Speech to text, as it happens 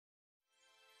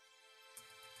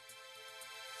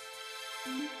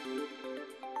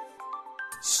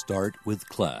Start with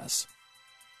class.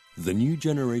 The new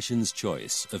generation's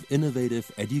choice of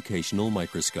innovative educational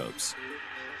microscopes.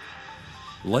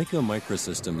 Leica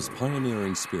Microsystem's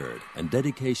pioneering spirit and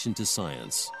dedication to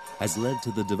science has led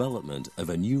to the development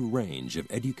of a new range of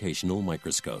educational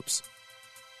microscopes.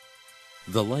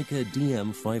 The Leica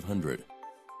DM500,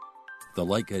 the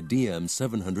Leica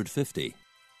DM750,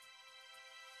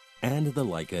 and the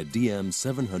Leica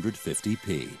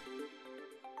DM750P.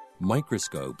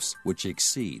 Microscopes which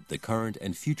exceed the current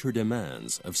and future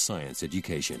demands of science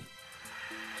education.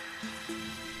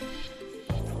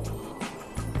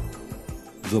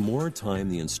 The more time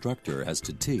the instructor has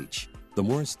to teach, the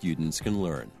more students can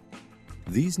learn.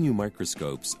 These new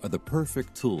microscopes are the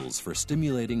perfect tools for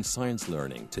stimulating science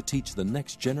learning to teach the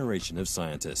next generation of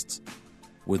scientists,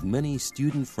 with many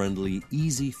student-friendly,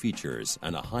 easy features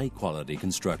and a high-quality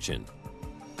construction.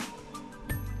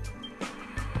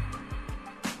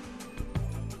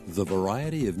 The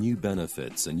variety of new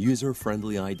benefits and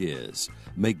user-friendly ideas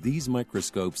make these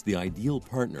microscopes the ideal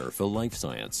partner for life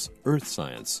science, earth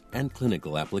science, and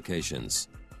clinical applications,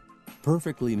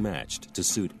 perfectly matched to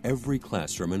suit every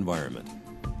classroom environment.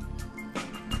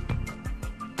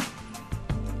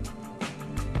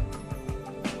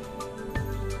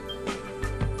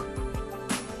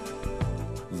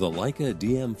 The Leica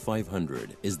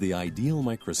DM500 is the ideal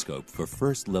microscope for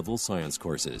first-level science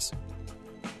courses.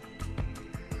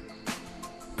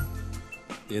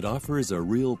 It offers a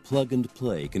real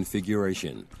plug-and-play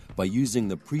configuration by using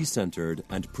the pre-centered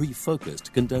and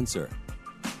pre-focused condenser.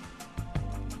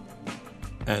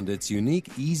 And its unique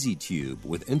easy tube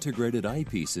with integrated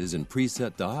eyepieces and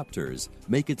preset diopters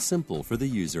make it simple for the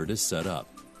user to set up.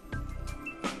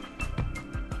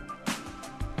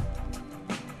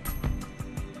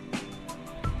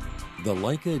 The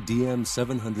Leica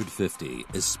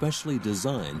DM750 is specially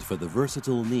designed for the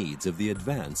versatile needs of the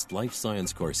advanced life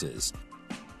science courses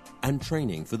and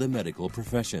training for the medical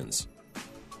professions.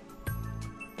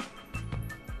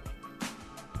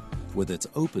 With its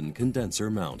open condenser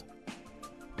mount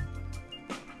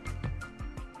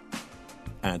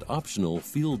and optional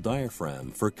field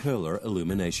diaphragm for color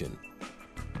illumination.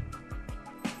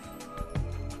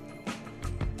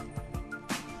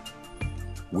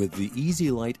 With the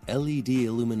Easy Light LED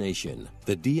illumination,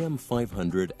 the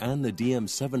DM500 and the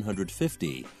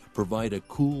DM750 provide a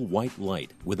cool white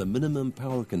light with a minimum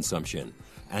power consumption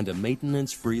and a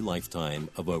maintenance-free lifetime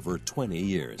of over 20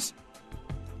 years.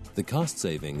 The cost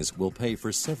savings will pay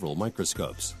for several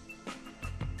microscopes.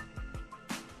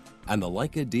 And the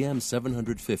Leica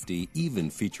DM750 even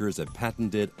features a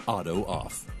patented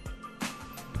auto-off.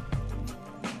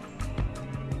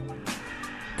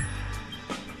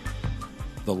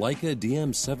 The Leica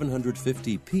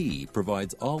DM750P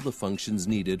provides all the functions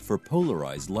needed for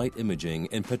polarized light imaging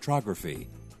in petrography,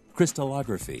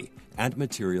 crystallography, and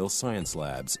material science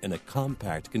labs in a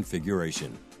compact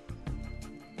configuration.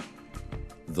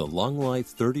 The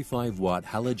long-life 35-watt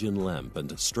halogen lamp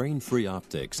and strain-free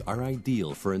optics are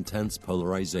ideal for intense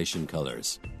polarization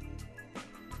colors.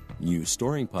 New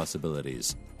storing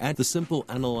possibilities and the simple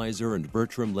analyzer and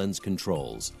Bertram lens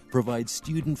controls provide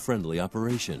student-friendly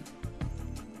operation.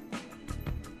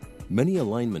 Many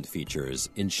alignment features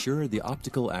ensure the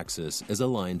optical axis is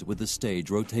aligned with the stage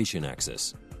rotation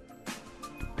axis.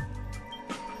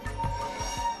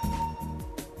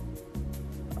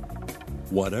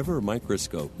 Whatever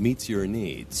microscope meets your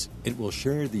needs, it will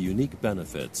share the unique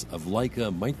benefits of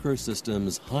Leica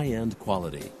Microsystem's high-end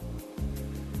quality.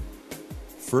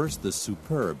 First, the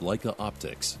superb Leica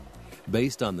optics.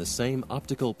 Based on the same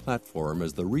optical platform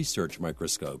as the research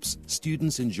microscopes,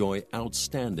 students enjoy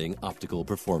outstanding optical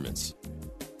performance.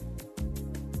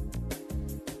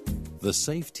 The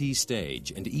Safe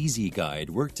T-Stage and Easy Guide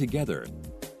work together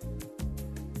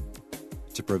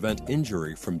to prevent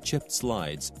injury from chipped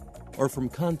slides or from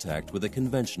contact with a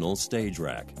conventional stage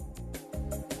rack.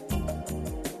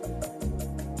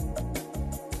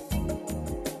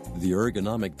 The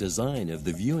ergonomic design of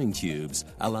the viewing tubes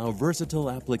allow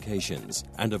versatile applications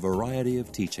and a variety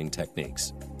of teaching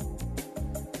techniques.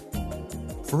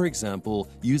 For example,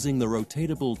 using the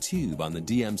rotatable tube on the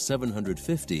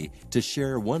DM750 to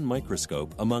share one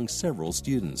microscope among several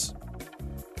students.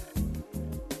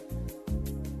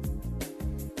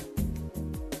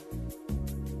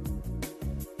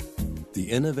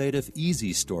 The innovative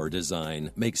Easy Store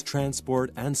design makes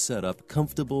transport and setup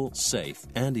comfortable, safe,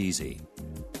 and easy.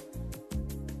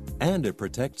 And it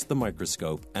protects the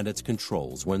microscope and its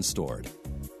controls when stored.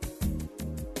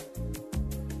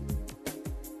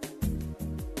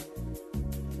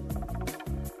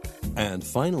 And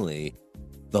finally,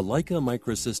 The Leica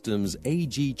Microsystem's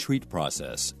AG treat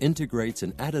process integrates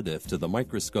an additive to the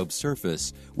microscope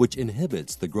surface which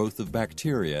inhibits the growth of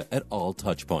bacteria at all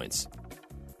touch points.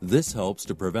 This helps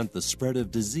to prevent the spread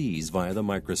of disease via the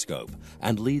microscope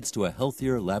and leads to a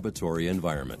healthier laboratory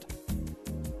environment.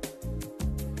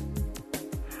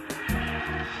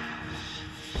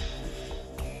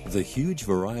 The huge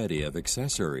variety of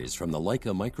accessories from the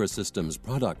Leica Microsystem's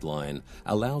product line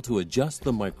allow to adjust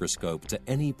the microscope to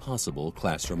any possible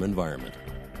classroom environment.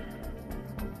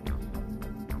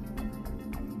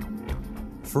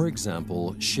 For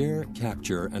example, share,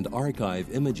 capture, and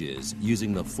archive images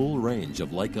using the full range of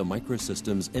Leica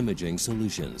Microsystem's imaging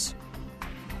solutions.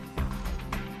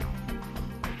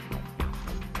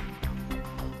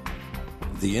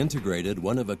 The integrated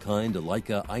one-of-a-kind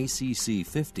Leica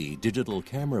ICC50 digital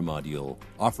camera module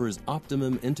offers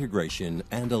optimum integration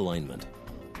and alignment.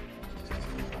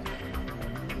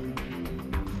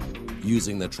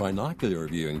 Using the trinocular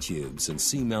viewing tubes and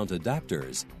C-mount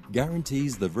adapters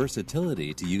guarantees the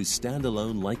versatility to use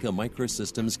standalone Leica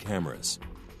Microsystem's cameras.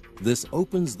 This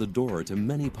opens the door to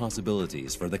many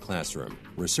possibilities for the classroom,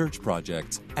 research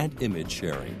projects, and image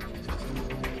sharing.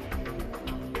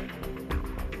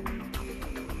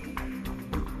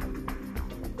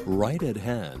 Right at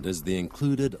hand is the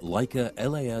included Leica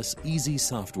LAS Easy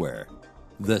software.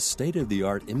 The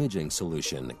state-of-the-art imaging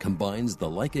solution combines the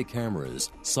Leica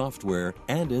cameras, software,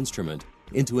 and instrument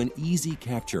into an easy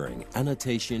capturing,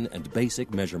 annotation, and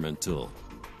basic measurement tool.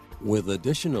 With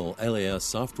additional LAS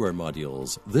software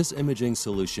modules, this imaging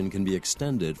solution can be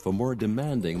extended for more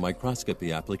demanding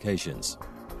microscopy applications.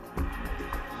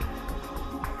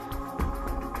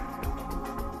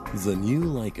 The new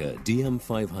Leica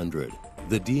DM500,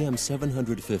 the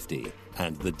DM750,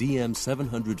 and the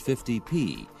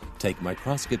DM750P take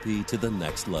microscopy to the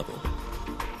next level.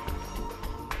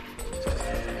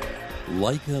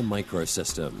 Leica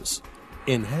Microsystems.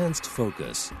 Enhanced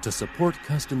focus to support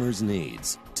customers'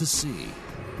 needs to see,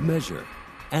 measure,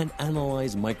 and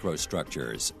analyze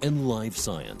microstructures in life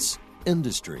science,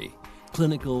 industry,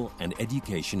 clinical, and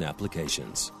education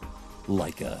applications.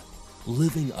 Leica,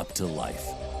 living up to life.